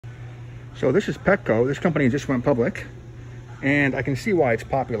So this is Petco. This company just went public, and I can see why it's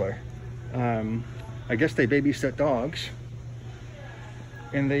popular. I guess they babysit dogs,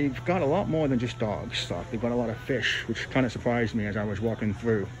 and they've got a lot more than just dog stuff. They've got a lot of fish, which kind of surprised me as I was walking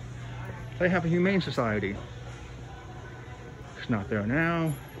through. They have a humane society. It's not there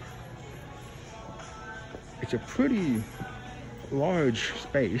now. It's a pretty large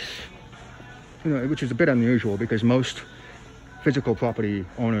space, you know, which is a bit unusual because most physical property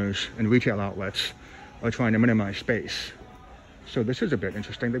owners and retail outlets are trying to minimize space. So this is a bit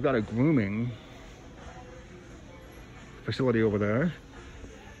interesting. They've got a grooming facility over there.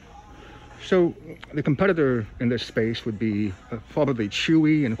 So the competitor in this space would be probably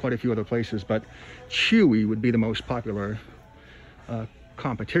Chewy and quite a few other places, but Chewy would be the most popular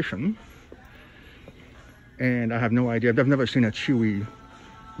competition. And I have no idea. I've never seen a Chewy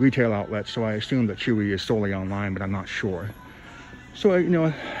retail outlet, so I assume that Chewy is solely online, but I'm not sure. So, you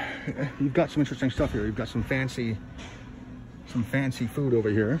know, you've got some interesting stuff here. You've got some fancy food over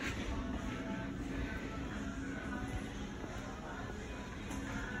here.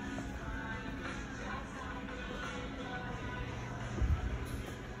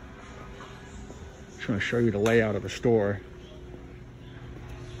 Just want to show you the layout of the store.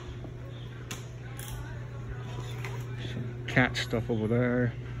 Some cat stuff over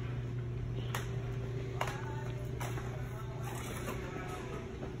there.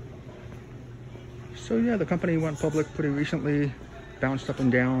 So yeah, the company went public pretty recently, bounced up and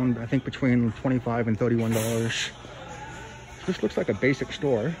down, I think between $25 and $31. This looks like a basic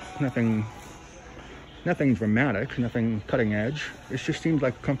store. Nothing dramatic, nothing cutting edge. It just seems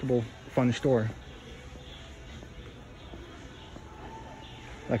like a comfortable, fun store.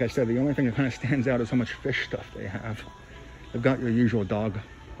 Like I said, the only thing that kind of stands out is how much fish stuff they have. They've got your usual dog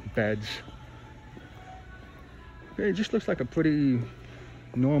beds. It just looks like a pretty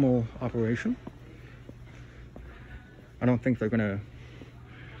normal operation. I don't think they're gonna,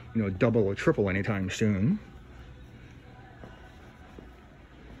 you know, double or triple anytime soon.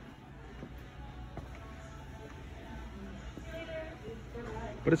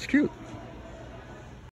 But it's cute.